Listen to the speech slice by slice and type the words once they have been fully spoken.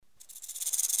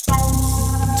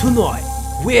Tonight,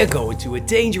 we're going to a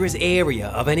dangerous area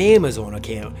of an Amazon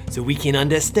account so we can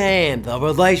understand the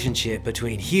relationship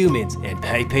between humans and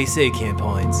PPC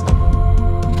campaigns.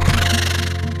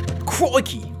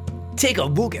 Crikey! Take a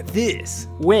look at this.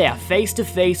 We're face to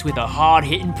face with a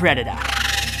hard-hitting predator.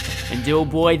 And oh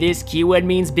boy, this keyword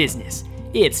means business.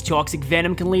 Its toxic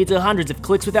venom can lead to hundreds of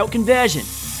clicks without conversion.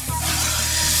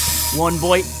 One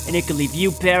bite, and it can leave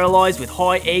you paralyzed with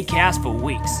high ACAS for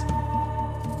weeks.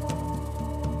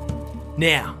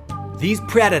 Now, these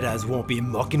predators won't be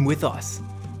mucking with us.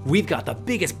 We've got the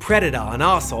biggest predator on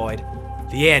our side,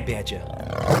 the ad badger.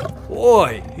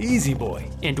 Oi, easy boy.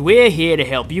 And we're here to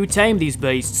help you tame these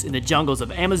beasts in the jungles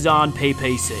of Amazon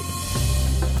PPC.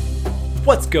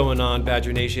 What's going on,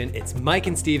 Badger Nation? It's Mike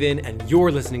and Steven, and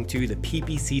you're listening to the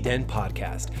PPC Den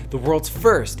Podcast, the world's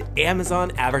first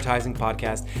Amazon advertising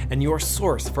podcast, and your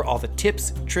source for all the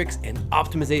tips, tricks, and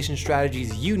optimization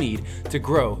strategies you need to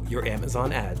grow your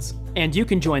Amazon ads. And you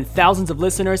can join thousands of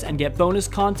listeners and get bonus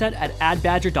content at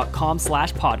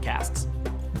adbadger.com/podcasts.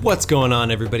 What's going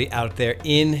on, everybody out there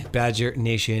in Badger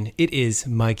Nation? It is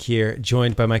Mike here,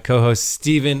 joined by my co-host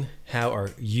Steven. How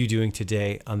are you doing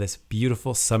today on this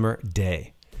beautiful summer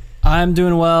day? I'm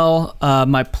doing well.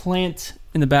 My plant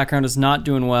in the background is not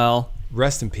doing well.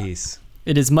 Rest in peace.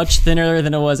 It is much thinner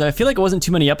than it was. I feel like it wasn't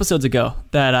too many episodes ago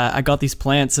that I got these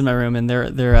plants in my room, and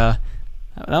they're that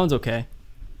one's okay.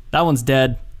 That one's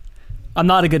dead. I'm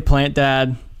not a good plant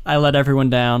dad. I let everyone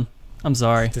down. I'm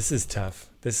sorry. This is tough.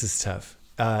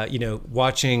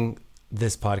 Watching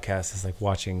this podcast is like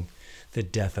watching the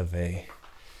death of a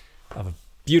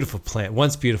beautiful plant,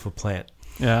 once beautiful plant.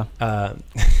 Yeah.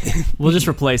 We'll just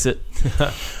replace it.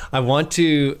 I want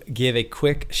to give a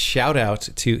quick shout out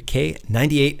to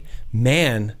K98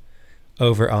 Man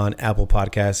over on Apple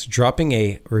Podcasts, dropping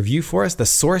a review for us, the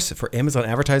source for Amazon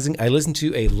advertising. I listen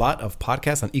to a lot of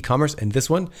podcasts on e-commerce, and this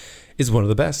one is one of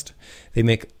the best. They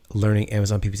make learning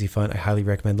Amazon PPC fun. I highly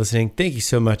recommend listening. Thank you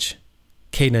so much,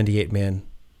 K98 Man,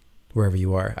 wherever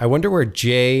you are. I wonder where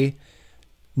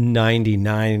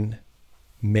J99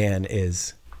 Man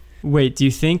is. Wait, do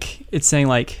you think it's saying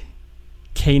like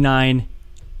K9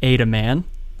 ate a man?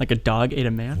 Like a dog ate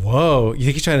a man? Whoa, you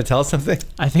think he's trying to tell us something?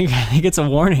 I think it's a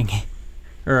warning.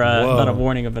 Or not a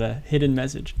warning, but a hidden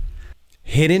message.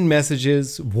 Hidden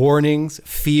messages, warnings,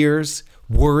 fears,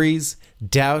 worries,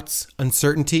 doubts,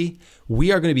 uncertainty.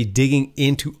 We are going to be digging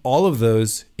into all of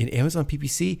those in Amazon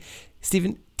PPC.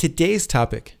 Steven, today's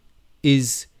topic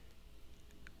is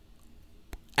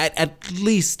at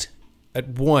least at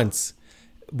one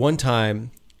time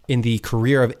in the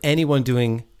career of anyone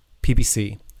doing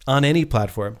PPC on any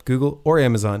platform, Google or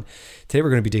Amazon. Today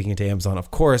we're going to be digging into Amazon, of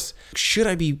course. Should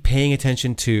I be paying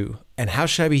attention to, and how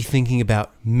should I be thinking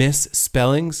about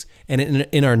misspellings? And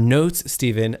in our notes,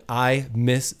 Steven, I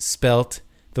misspelt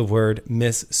the word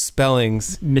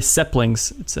misspellings.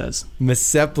 Misseplings, it says.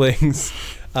 Misseplings.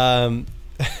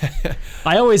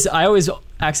 I always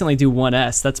accidentally do one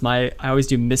S. I always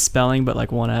do misspelling, but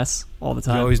like one S all the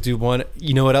time. You always do one.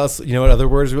 You know what else? You know what other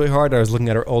word is really hard? I was looking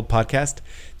at our old podcast,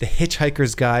 The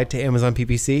Hitchhiker's Guide to Amazon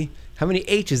PPC. How many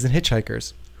H's in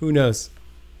hitchhikers? Who knows?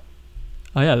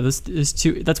 Oh yeah, this is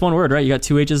two. That's one word, right? You got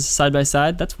two H's side by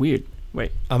side. That's weird.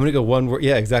 Wait, I'm gonna go one word.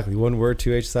 Yeah, exactly. One word,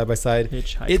 two H's side by side.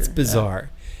 Hitchhiker. It's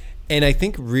bizarre, and I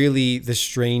think really the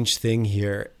strange thing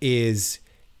here is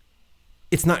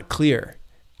it's not clear.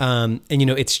 And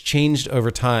it's changed over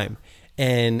time,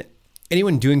 and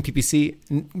anyone doing PPC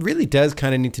really does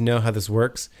kind of need to know how this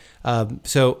works.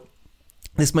 So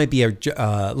this might be a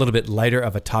little bit lighter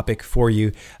of a topic for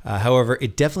you. However,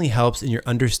 it definitely helps in your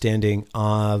understanding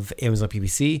of Amazon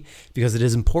PPC, because it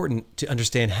is important to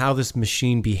understand how this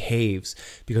machine behaves,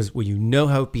 because when you know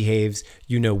how it behaves,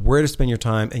 you know where to spend your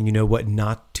time and you know what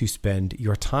not to spend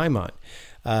your time on.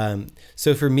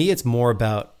 So for me, it's more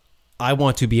about, I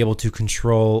want to be able to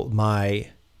control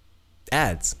my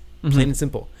ads, plain and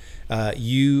simple.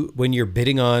 When you're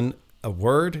bidding on a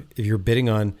word, if you're bidding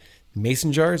on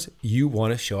mason jars, you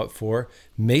want to show up for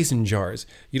mason jars.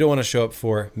 You don't want to show up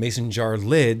for mason jar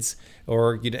lids,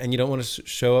 and you don't want to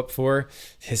show up for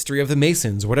history of the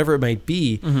Masons, whatever it might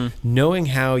be. Knowing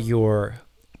how your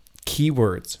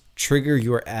keywords trigger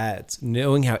your ads,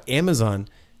 knowing how Amazon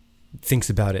thinks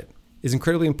about it is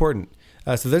incredibly important.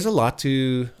 So there's a lot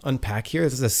to unpack here.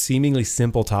 This is a seemingly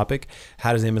simple topic.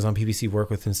 How does Amazon PPC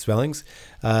work with misspellings?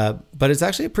 But it's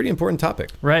actually a pretty important topic.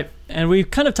 Right. And we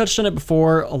kind of touched on it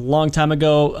before a long time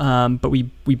ago, but we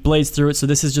blazed through it. So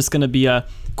this is just going to be a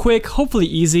quick, hopefully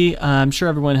easy. I'm sure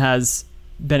everyone has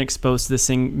been exposed to this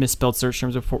thing, misspelled search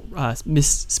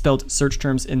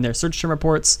terms in their search term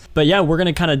reports. But yeah, we're going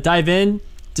to kind of dive in,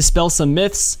 dispel some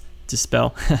myths,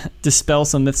 dispel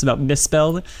some myths about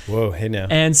misspelled. Whoa, hey now.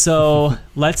 And so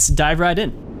let's dive right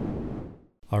in.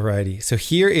 Alrighty. So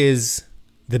here is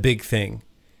the big thing.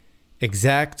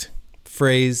 Exact,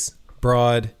 phrase,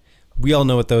 broad. We all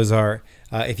know what those are.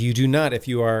 If you do not, if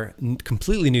you are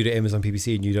completely new to Amazon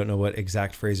PPC and you don't know what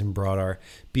exact, phrase, and broad are,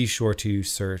 be sure to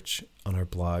search on our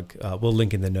blog. We'll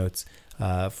link in the notes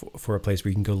for a place where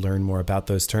you can go learn more about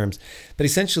those terms. But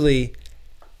essentially,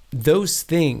 those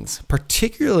things,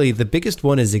 particularly the biggest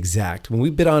one is exact. When we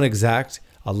bid on exact,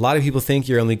 a lot of people think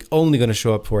you're only going to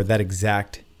show up for that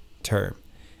exact term.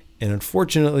 And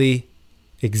unfortunately,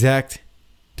 exact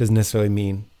doesn't necessarily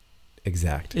mean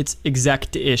exact. It's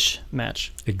exact-ish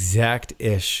match.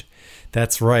 Exact-ish.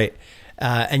 That's right.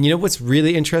 And you know what's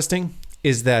really interesting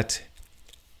is that,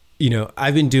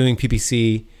 I've been doing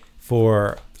PPC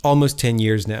for almost 10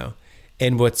 years now.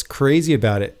 And what's crazy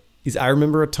about it is I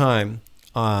remember a time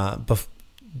on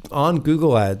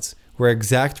Google Ads where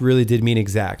exact really did mean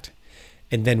exact.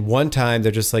 And then one time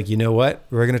they're just like, you know what?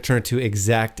 We're going to turn it to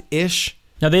exact-ish.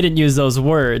 Now, they didn't use those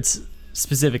words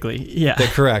specifically. Yeah. They're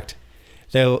correct.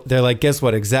 They're like, guess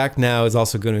what? Exact now is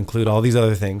also going to include all these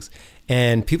other things.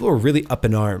 And people were really up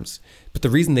in arms. But the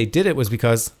reason they did it was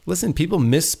because, listen, people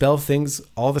misspell things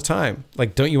all the time.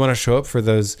 Like, don't you want to show up for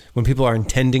those when people are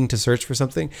intending to search for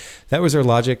something? That was their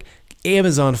logic.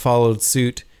 Amazon followed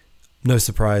suit. No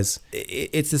surprise.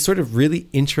 It's this sort of really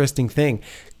interesting thing.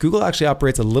 Google actually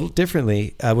operates a little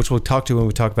differently, which we'll talk to when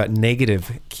we talk about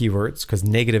negative keywords, because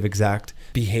negative exact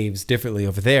behaves differently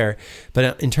over there.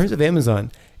 But in terms of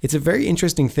Amazon, it's a very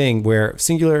interesting thing where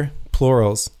singular,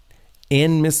 plurals,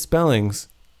 and misspellings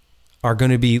are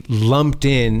going to be lumped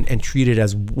in and treated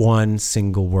as one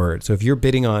single word. So if you're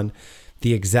bidding on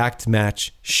the exact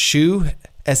match shoe,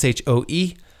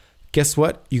 SHOE, guess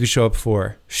what? You could show up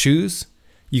for shoes.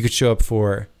 You could show up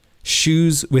for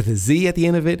shoes with a Z at the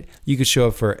end of it. You could show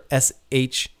up for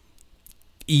SHEO.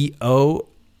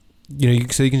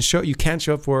 So you can't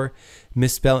show up for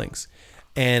misspellings.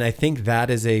 And I think that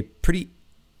is a pretty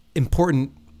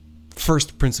important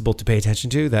first principle to pay attention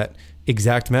to, that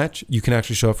exact match, you can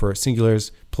actually show up for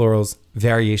singulars, plurals,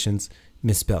 variations,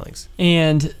 misspellings.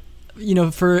 And,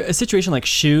 for a situation like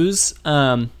shoes, it's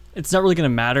not really going to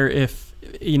matter if,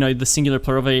 the singular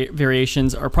plural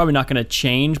variations are probably not going to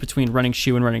change between running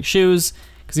shoe and running shoes.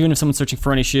 Because even if someone's searching for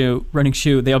running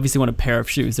shoe, they obviously want a pair of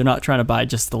shoes. They're not trying to buy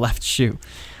just the left shoe.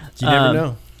 You never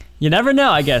know. You never know,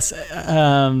 I guess.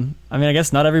 I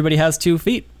guess not everybody has 2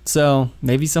 feet. So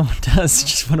maybe someone does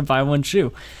just want to buy one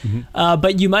shoe. Mm-hmm.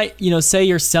 But you might, say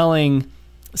you're selling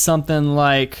something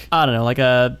like, I don't know, like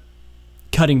a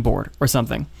cutting board or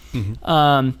something.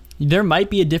 Mm-hmm. There might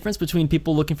be a difference between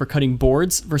people looking for cutting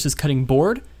boards versus cutting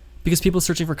board, because people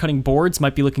searching for cutting boards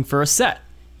might be looking for a set,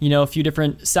 a few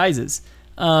different sizes.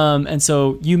 And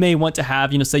so you may want to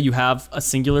have, say you have a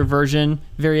singular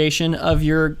variation of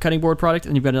your cutting board product,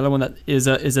 and you've got another one that is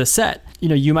a set.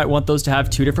 You might want those to have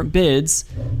 2 different bids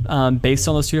based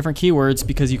on those 2 different keywords,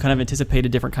 because you kind of anticipate a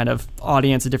different kind of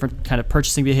audience, a different kind of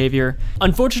purchasing behavior.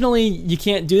 Unfortunately, you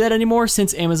can't do that anymore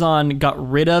since Amazon got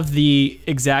rid of the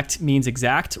exact means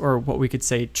exact, or what we could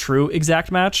say true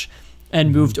exact match,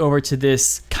 and moved over to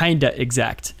this kinda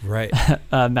exact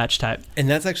match type. And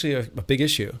that's actually a big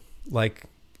issue. Like,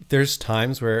 there's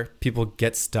times where people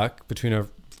get stuck between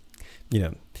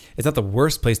it's not the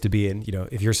worst place to be in.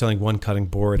 If you're selling one cutting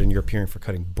board and you're appearing for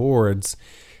cutting boards,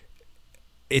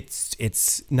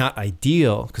 it's not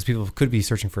ideal because people could be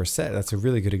searching for a set. That's a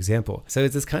really good example. So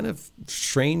it's this kind of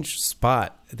strange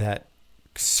spot that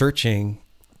searching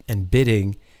and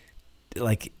bidding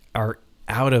are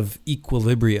out of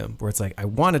equilibrium, where it's like, I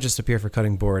want to just appear for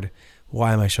cutting board.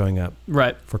 Why am I showing up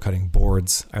for cutting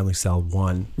boards? I only sell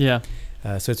one. Yeah.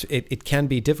 So it can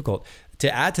be difficult.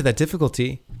 To add to that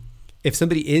difficulty, if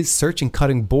somebody is searching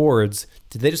cutting boards,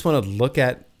 do they just want to look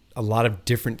at a lot of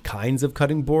different kinds of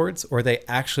cutting boards, or are they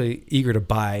actually eager to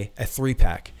buy a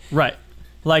 3-pack? Right.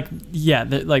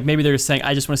 Maybe they're saying,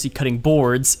 I just want to see cutting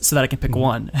boards so that I can pick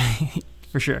one.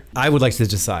 For sure. I would like to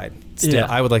decide. Still,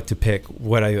 I would like to pick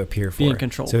what I appear for. Be in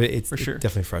control. So it's for sure.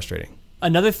 Definitely frustrating.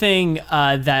 Another thing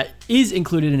that is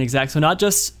included in exact, so not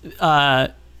just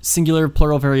singular,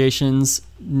 plural variations,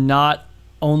 not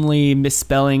only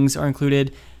misspellings are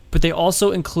included, but they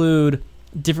also include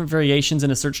different variations in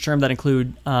a search term that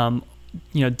include,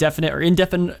 definite or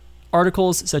indefinite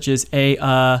articles, such as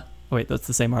that's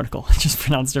the same article, just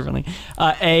pronounced differently.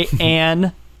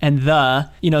 An, and the.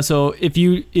 So if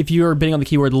you are bidding on the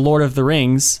keyword Lord of the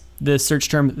Rings, the search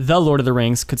term The Lord of the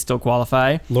Rings could still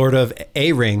qualify. Lord of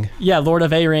a Ring. Yeah, Lord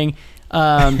of a Ring.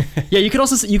 You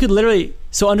could literally,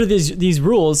 so under these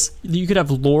rules, you could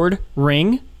have Lord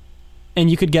Ring, and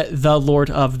you could get the Lord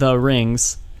of the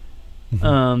Rings.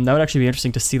 That would actually be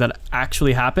interesting to see that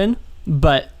actually happen.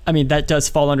 But I mean, that does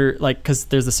fall under, like, because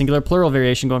there's the singular plural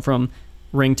variation going from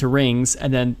ring to rings,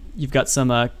 and then you've got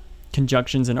some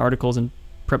conjunctions and articles and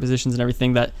prepositions and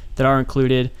everything that are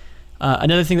included.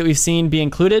 Another thing that we've seen be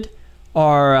included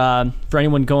are, for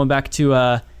anyone going back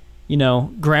to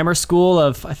grammar school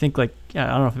of, I think, like, I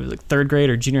don't know if it was like third grade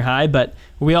or junior high, but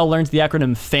we all learned the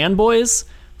acronym FANBOYS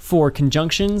for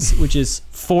conjunctions, which is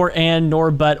for, and,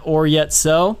 nor, but, or, yet,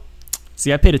 so.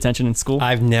 See, I paid attention in school.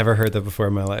 I've never heard that before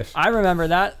in my life. I remember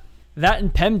that. That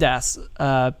and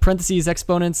PEMDAS, parentheses,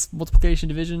 exponents, multiplication,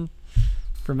 division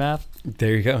for math.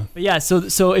 There you go. But yeah,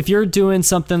 so if you're doing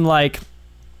something like,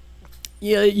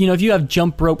 if you have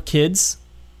jump rope kids,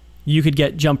 you could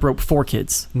get jump rope for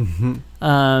kids.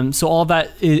 So all of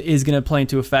that is going to play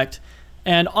into effect.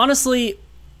 And honestly,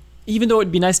 even though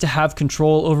it'd be nice to have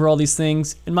control over all these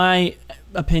things, in my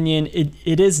opinion,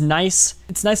 it is nice.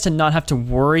 It's nice to not have to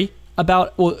worry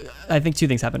about, well, I think two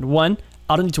things happened. One,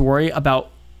 I don't need to worry about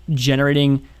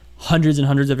generating hundreds and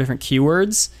hundreds of different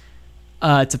keywords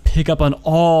to pick up on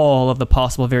all of the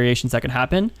possible variations that can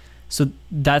happen. So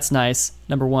that's nice,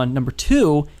 number one. Number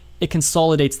two, it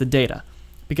consolidates the data.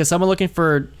 Because someone looking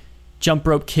for jump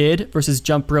rope kid versus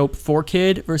jump rope for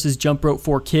kid versus jump rope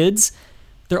for kids,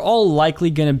 they're all likely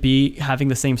going to be having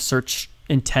the same search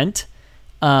intent.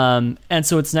 And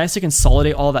so it's nice to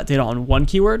consolidate all that data on one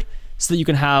keyword so that you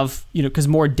can have, because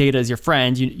more data is your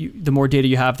friend. The more data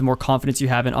you have, the more confidence you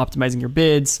have in optimizing your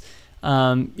bids,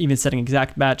 even setting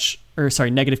exact match,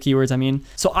 negative keywords, I mean.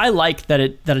 So I like that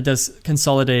it does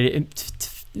consolidate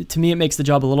it. To me, it makes the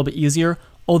job a little bit easier,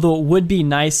 although it would be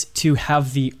nice to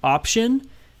have the option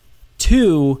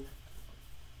to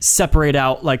separate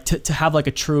out, like to have like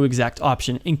a true exact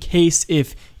option in case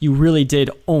if you really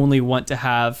did only want to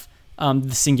have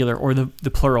the singular or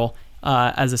the plural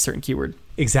as a certain keyword.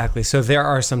 Exactly. So there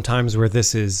are some times where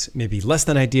this is maybe less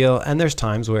than ideal, and there's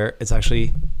times where it's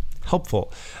actually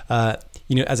helpful.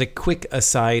 As a quick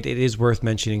aside, it is worth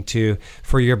mentioning too,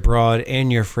 for your broad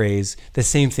and your phrase, the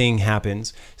same thing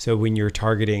happens. So when you're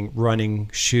targeting running,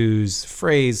 shoes,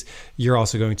 phrase, you're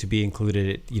also going to be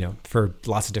included, for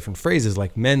lots of different phrases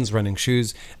like men's running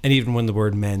shoes, and even when the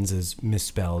word men's is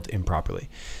misspelled improperly.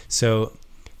 So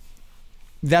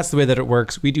that's the way that it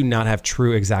works. We do not have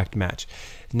true exact match.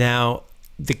 Now,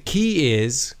 the key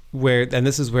is and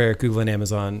this is where Google and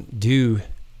Amazon do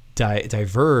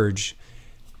diverge.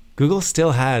 Google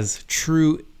still has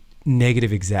true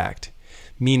negative exact,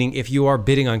 meaning if you are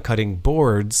bidding on cutting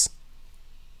boards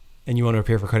and you want to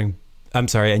appear for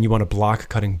and you want to block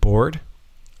cutting board,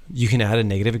 you can add a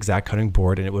negative exact cutting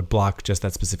board and it would block just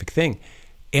that specific thing.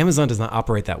 Amazon does not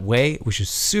operate that way, which is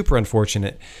super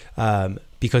unfortunate,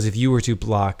 because if you were to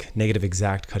block negative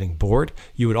exact cutting board,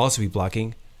 you would also be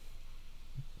blocking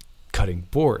cutting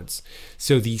boards.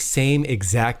 So the same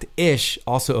exact-ish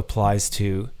also applies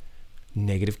to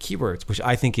negative keywords, which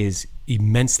I think is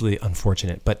immensely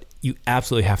unfortunate. But you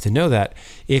absolutely have to know that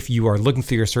if you are looking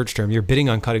through your search term, you're bidding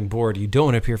on cutting board, you don't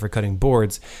want to appear for cutting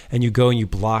boards, and you go and you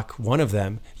block one of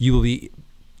them, you will be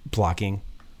blocking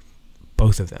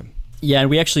both of them. Yeah, and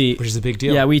we actually, which is a big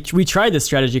deal. Yeah, we tried this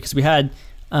strategy because we had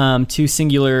two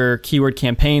singular keyword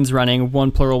campaigns running,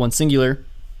 one plural, one singular,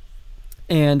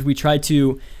 and we tried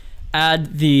to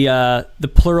add the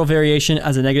plural variation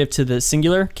as a negative to the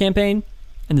singular campaign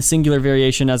and the singular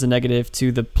variation as a negative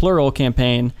to the plural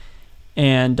campaign,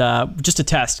 and just to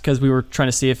test, because we were trying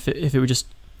to see if it would just,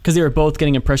 because they were both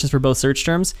getting impressions for both search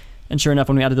terms, and sure enough,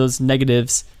 when we added those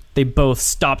negatives, they both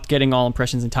stopped getting all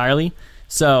impressions entirely.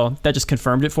 So that just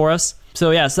confirmed it for us.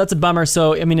 So yeah, so that's a bummer.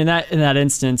 So I mean, in that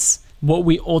instance, what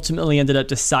we ultimately ended up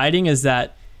deciding is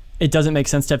that it doesn't make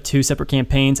sense to have two separate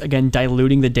campaigns, again,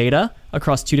 diluting the data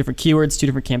across two different keywords, two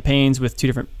different campaigns with two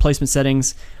different placement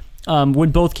settings.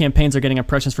 When both campaigns are getting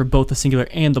impressions for both the singular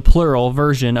and the plural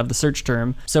version of the search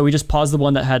term. So we just paused the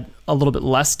one that had a little bit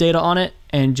less data on it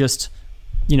and just,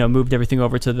 moved everything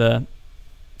over to the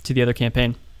other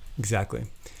campaign. Exactly.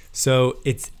 So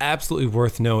it's absolutely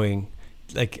worth knowing.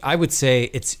 Like I would say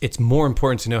it's more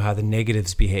important to know how the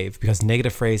negatives behave, because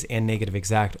negative phrase and negative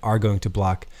exact are going to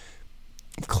block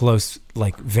close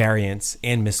variants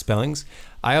and misspellings.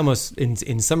 I almost,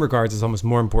 in some regards, it's almost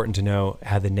more important to know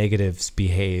how the negatives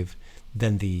behave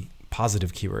than the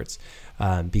positive keywords,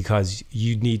 because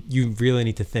you really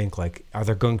need to think are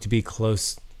there going to be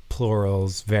close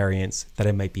plurals variants that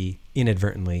I might be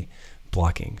inadvertently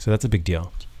blocking? So that's a big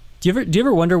deal. Do you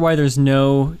ever wonder why there's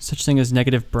no such thing as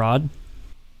negative broad?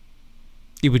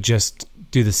 It would just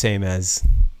do the same as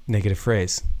negative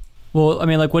phrase. Well, I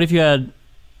mean, what if you had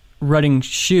running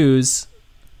shoes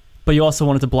but you also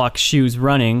wanted to block shoes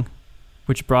running,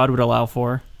 which broad would allow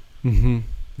for. Mm-hmm.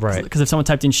 Right. Because if someone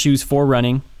typed in shoes for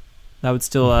running, that would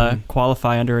still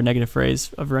qualify under a negative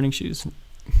phrase of running shoes.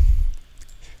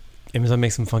 Amazon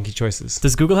makes some funky choices.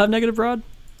 Does Google have negative broad?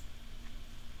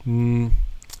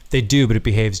 They do, but it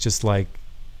behaves just like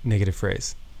negative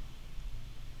phrase.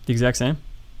 The exact same?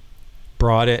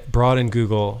 Broad in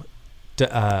Google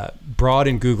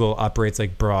operates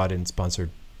like broad in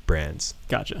sponsored brands.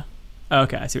 Gotcha.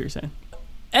 Okay, I see what you're saying.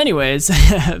 Anyways,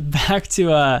 back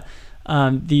to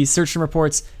the search term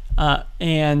reports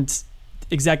and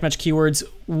exact match keywords.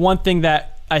 One thing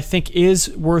that I think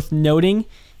is worth noting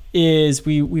is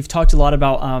we've talked a lot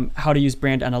about how to use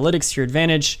brand analytics to your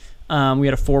advantage. We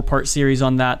had a 4-part series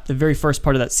on that. The very first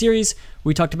part of that series,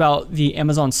 we talked about the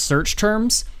Amazon search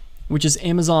terms, which is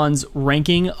Amazon's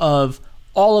ranking of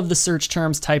all of the search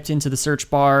terms typed into the search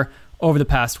bar over the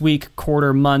past week,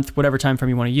 quarter, month, whatever time frame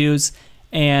you want to use.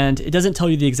 And it doesn't tell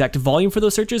you the exact volume for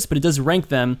those searches, but it does rank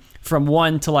them from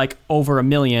 1 to like over 1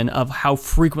 million of how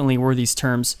frequently were these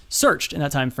terms searched in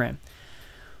that time frame.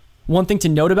 One thing to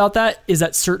note about that is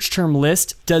that search term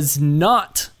list does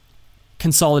not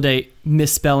consolidate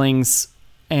misspellings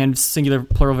and singular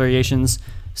plural variations.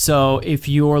 So if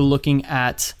you're looking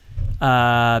at,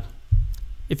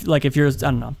 if you're, I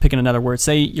don't know, picking another word,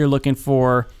 say you're looking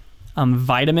for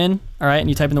vitamin, all right, and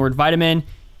you type in the word vitamin,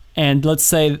 and let's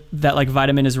say that like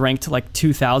vitamin is ranked like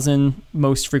 2,000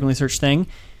 most frequently searched thing.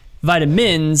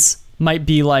 Vitamins might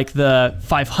be like the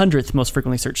 500th most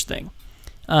frequently searched thing.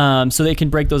 So they can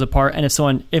break those apart. And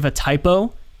if a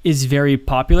typo is very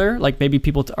popular, like maybe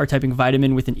people are typing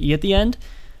vitamin with an E at the end,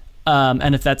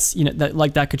 and if that's,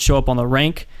 that could show up on the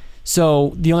rank.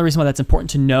 So the only reason why that's important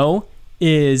to know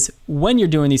is when you're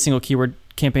doing these single keyword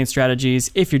campaign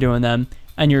strategies, if you're doing them,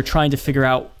 and you're trying to figure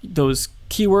out those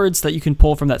keywords that you can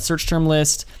pull from that search term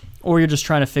list, or you're just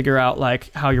trying to figure out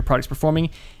like how your product's performing,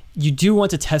 you do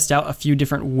want to test out a few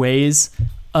different ways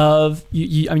of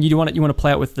you want to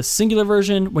play out with the singular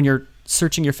version when you're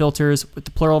searching your filters, with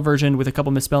the plural version with a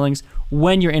couple misspellings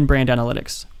when you're in brand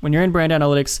analytics. When you're in brand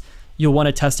analytics, you'll want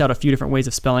to test out a few different ways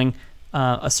of spelling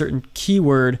a certain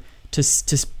keyword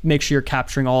to make sure you're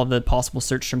capturing all of the possible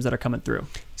search terms that are coming through.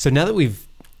 So now that we've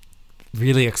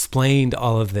really explained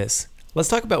all of this, let's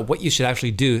talk about what you should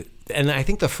actually do. And I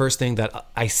think the first thing that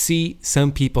I see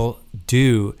some people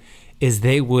do is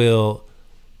they will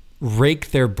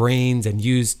rake their brains and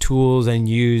use tools and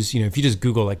use, if you just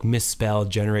Google like misspell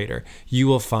generator, you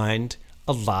will find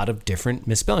a lot of different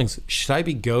misspellings. Should I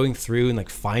be going through and like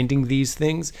finding these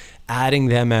things, adding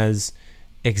them as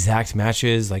exact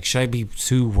matches? Like, should I be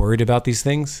too worried about these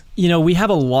things? We have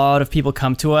a lot of people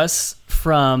come to us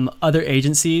from other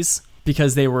agencies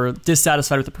because they were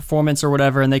dissatisfied with the performance or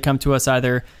whatever, and they come to us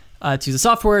either to use the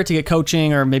software to get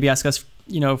coaching, or maybe ask us,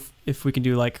 if we can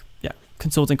do like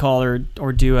consulting call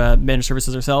or do managed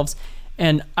services ourselves.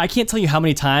 And I can't tell you how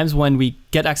many times when we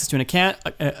get access to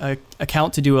an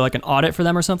account to do like an audit for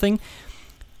them or something,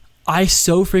 I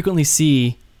so frequently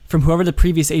see from whoever the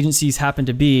previous agencies happen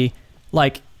to be,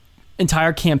 like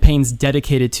entire campaigns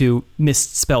dedicated to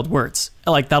misspelled words.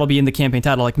 Like that'll be in the campaign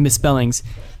title, like misspellings.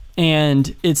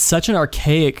 And it's such an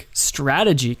archaic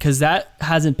strategy because that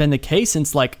hasn't been the case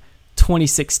since like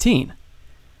 2016.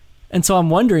 And so I'm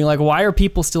wondering, like, why are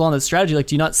people still on this strategy? Like,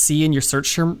 do you not see in your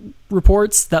search term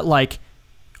reports that like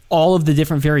all of the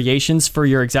different variations for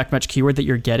your exact match keyword that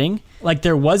you're getting? Like,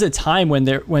 there was a time when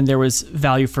there was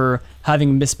value for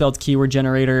having misspelled keyword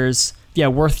generators. Yeah,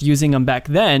 worth using them back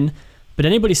then. But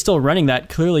anybody still running that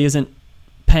clearly isn't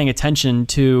paying attention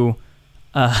to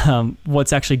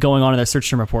what's actually going on in their search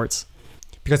term reports.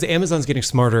 Because Amazon's getting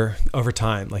smarter over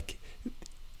time. Like,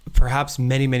 perhaps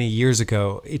many, many years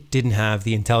ago, it didn't have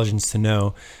the intelligence to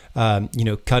know,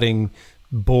 cutting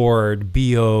board,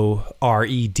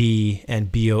 B-O-R-E-D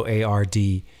and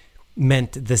B-O-A-R-D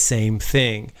meant the same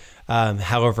thing.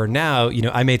 However, now,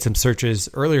 I made some searches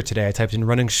earlier today. I typed in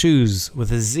running shoes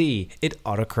with a Z. It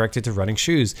autocorrected to running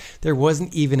shoes. There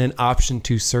wasn't even an option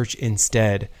to search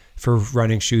instead for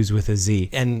running shoes with a Z.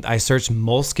 And I searched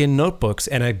Moleskine notebooks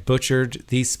and I butchered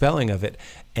the spelling of it.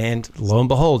 And lo and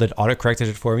behold, it autocorrected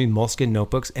it for me, Moleskine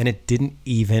notebooks, and it didn't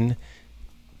even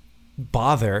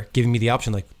bother giving me the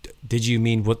option, like, did you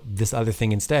mean what this other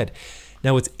thing instead?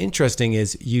 Now, what's interesting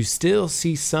is you still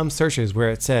see some searches where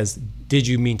it says, did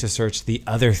you mean to search the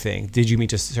other thing? Did you mean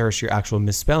to search your actual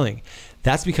misspelling?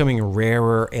 That's becoming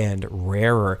rarer and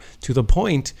rarer to the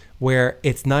point where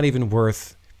it's not even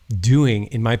worth doing,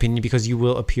 in my opinion, because you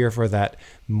will appear for that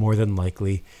more than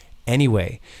likely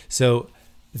anyway. So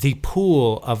the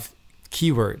pool of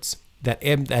keywords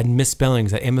and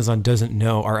misspellings that Amazon doesn't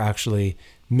know are actually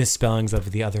misspellings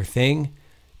of the other thing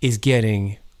is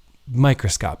getting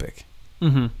microscopic.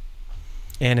 Mm-hmm.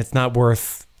 And it's not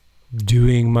worth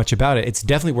doing much about it. It's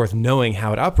definitely worth knowing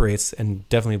how it operates, and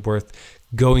definitely worth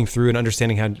going through and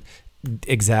understanding how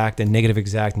exact and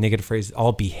negative phrase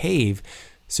all behave,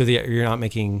 so that you're not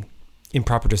making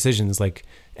improper decisions like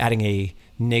adding a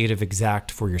negative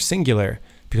exact for your singular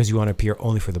because you want to appear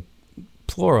only for the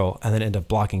plural and then end up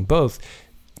blocking both.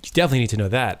 You definitely need to know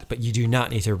that, but you do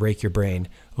not need to rake your brain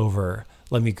over,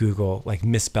 let me Google like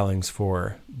misspellings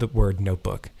for the word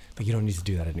notebook. Like, you don't need to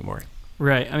do that anymore.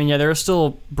 Right. I mean, yeah, there are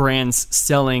still brands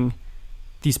selling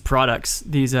these products,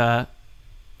 these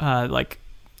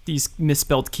these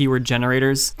misspelled keyword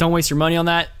generators. Don't waste your money on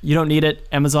that. You don't need it.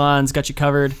 Amazon's got you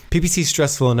covered. PPC is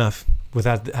stressful enough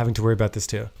without having to worry about this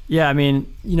too. Yeah, I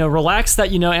mean, relax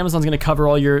that, Amazon's going to cover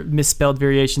all your misspelled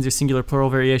variations, your singular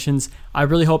plural variations. I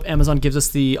really hope Amazon gives us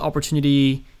the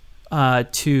opportunity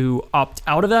to opt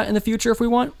out of that in the future if we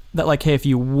want. That, like, hey, if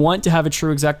you want to have a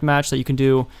true exact match, that you can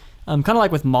do, kind of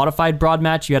like with modified broad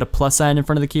match, you had a plus sign in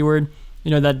front of the keyword.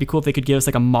 That'd be cool if they could give us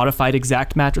like a modified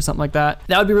exact match or something like that.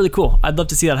 That would be really cool. I'd love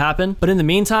to see that happen. But in the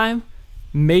meantime,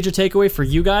 major takeaway for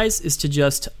you guys is to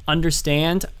just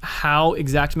understand how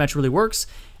exact match really works.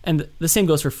 And the same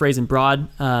goes for phrase and broad.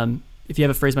 If you have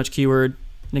a phrase match keyword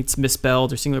and it's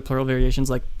misspelled or singular plural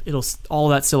variations, like all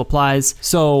that still applies.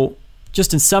 So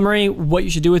just in summary, what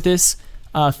you should do with this,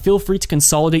 feel free to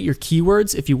consolidate your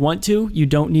keywords if you want to. You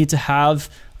don't need to have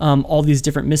all these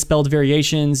different misspelled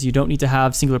variations. You don't need to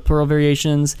have singular plural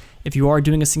variations. If you are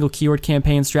doing a single keyword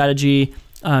campaign strategy,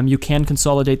 you can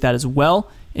consolidate that as well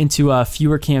into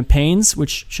fewer campaigns,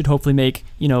 which should hopefully make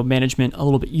management a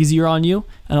little bit easier on you,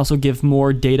 and also give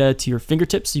more data to your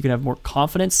fingertips so you can have more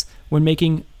confidence when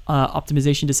making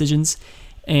optimization decisions.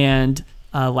 And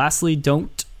lastly, don't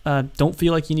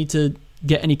feel like you need to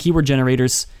get any keyword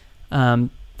generators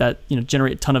that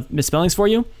generate a ton of misspellings for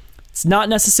you. It's not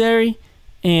necessary,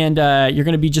 and you're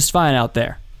going to be just fine out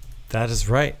there. That is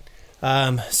right.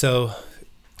 So,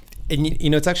 and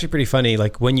it's actually pretty funny.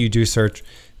 Like, when you do search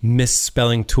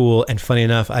misspelling tool, and funny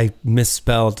enough, I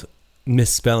misspelled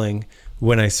misspelling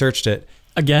when I searched it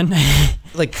again.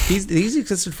 Like, these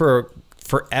existed for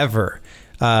forever.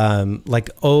 Like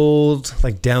old,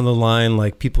 like down the line,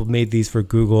 like people made these for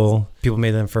Google. People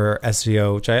made them for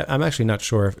SEO, which I'm actually not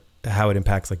sure how it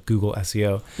impacts like Google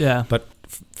SEO. Yeah. But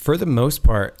for the most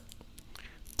part,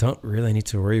 don't really need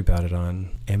to worry about it on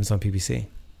Amazon PPC.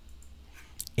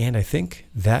 And I think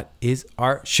that is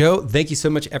our show. Thank you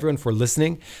so much, everyone, for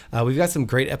listening. We've got some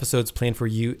great episodes planned for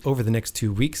you over the next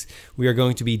 2 weeks. We are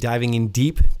going to be diving in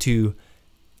deep to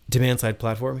demand-side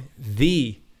platform,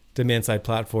 the demand-side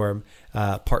platform,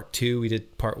 part 2. We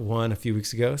did part 1 a few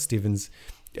weeks ago. Steven's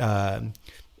going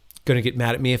to get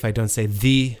mad at me if I don't say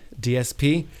the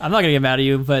DSP. I'm not going to get mad at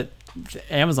you, but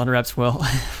Amazon reps will.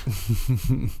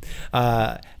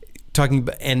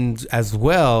 And as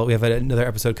well, we have another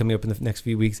episode coming up in the next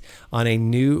few weeks on a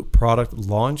new product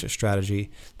launch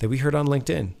strategy that we heard on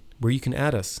LinkedIn, where you can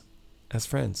add us as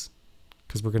friends,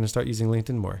 because we're going to start using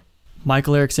LinkedIn more.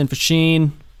 Michael Erickson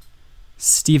Fasheen,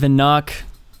 Stephen Knock,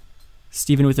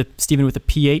 Stephen with a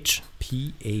PH.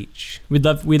 PH. We'd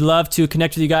love to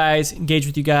connect with you guys, engage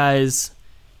with you guys.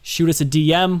 Shoot us a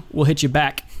DM. We'll hit you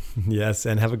back. Yes,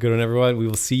 and have a good one, everyone. We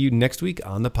will see you next week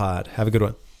on the pod. Have a good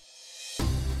one.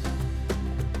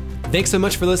 Thanks so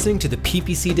much for listening to the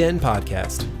PPC Den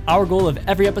podcast. Our goal of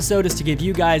every episode is to give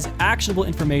you guys actionable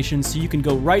information so you can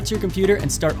go right to your computer and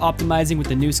start optimizing with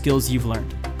the new skills you've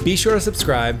learned. Be sure to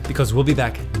subscribe, because we'll be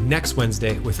back next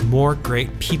Wednesday with more great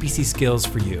PPC skills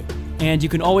for you. And you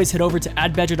can always head over to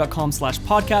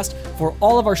adbadger.com/podcast for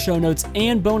all of our show notes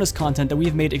and bonus content that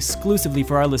we've made exclusively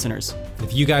for our listeners.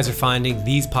 If you guys are finding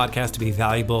these podcasts to be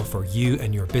valuable for you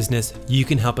and your business, you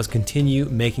can help us continue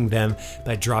making them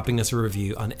by dropping us a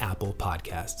review on Apple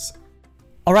Podcasts.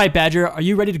 All right, Badger, are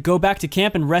you ready to go back to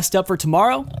camp and rest up for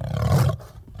tomorrow?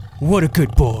 What a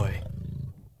good boy.